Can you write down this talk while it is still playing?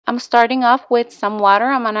I'm starting off with some water.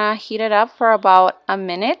 I'm gonna heat it up for about a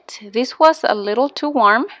minute. This was a little too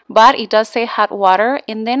warm, but it does say hot water.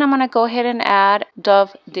 And then I'm gonna go ahead and add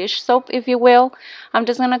Dove dish soap, if you will. I'm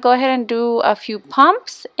just gonna go ahead and do a few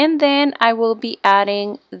pumps, and then I will be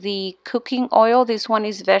adding the cooking oil. This one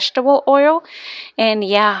is vegetable oil, and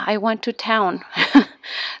yeah, I went to town.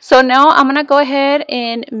 So now I'm gonna go ahead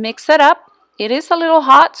and mix it up. It is a little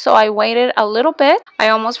hot, so I waited a little bit. I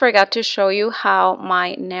almost forgot to show you how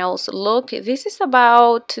my nails look. These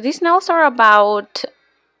nails are about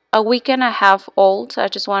a week and a half old. I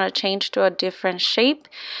just want to change to a different shape.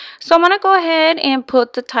 So I'm going to go ahead and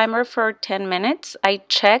put the timer for 10 minutes. I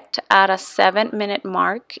checked at a 7-minute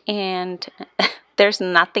mark and there's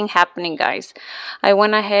nothing happening, guys. I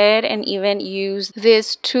went ahead and even used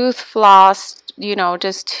this tooth floss, you know,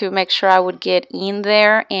 just to make sure I would get in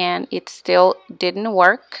there, and it still didn't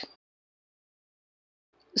work.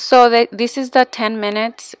 So this is the 10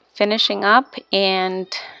 minutes finishing up and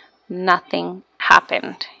nothing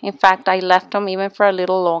happened. In fact, I left them even for a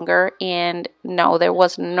little longer, and no, there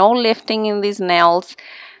was no lifting in these nails.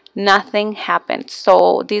 Nothing happened.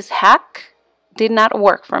 So this hack did not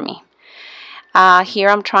work for me. Here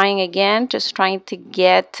I'm trying again, just trying to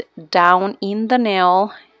get down in the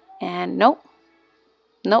nail, and nope,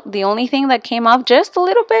 the only thing that came off just a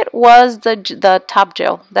little bit was the top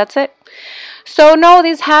gel. That's it. So no,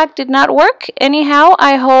 this hack did not work. Anyhow,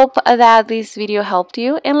 I hope that this video helped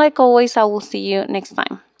you, and like always, I will see you next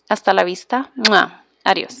time. Hasta la vista.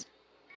 Adios.